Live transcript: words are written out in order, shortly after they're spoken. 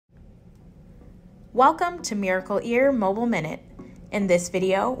Welcome to Miracle-Ear Mobile Minute. In this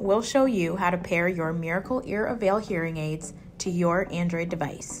video, we'll show you how to pair your Miracle-EarAVAIL hearing aids to your Android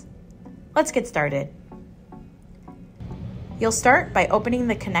device. Let's get started. You'll start by opening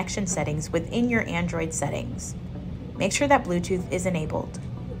the connection settings within your Android settings. Make sure that Bluetooth is enabled.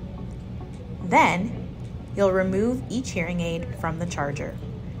 Then, you'll remove each hearing aid from the charger.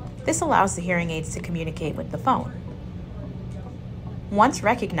 This allows the hearing aids to communicate with the phone. Once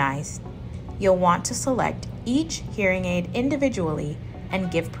recognized, you'll want to select each hearing aid individually and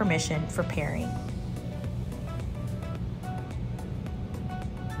give permission for pairing.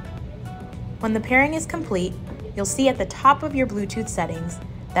 When the pairing is complete, you'll see at the top of your Bluetooth settings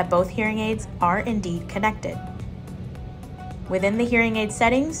that both hearing aids are indeed connected. Within the hearing aid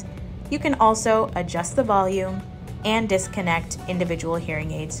settings, you can also adjust the volume and disconnect individual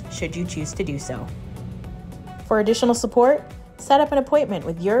hearing aids should you choose to do so. For additional support, set up an appointment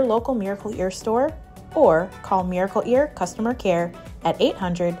with your local Miracle-Ear store or call Miracle-Ear Customer Care at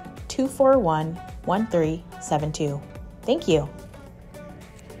 800-241-1372. Thank you.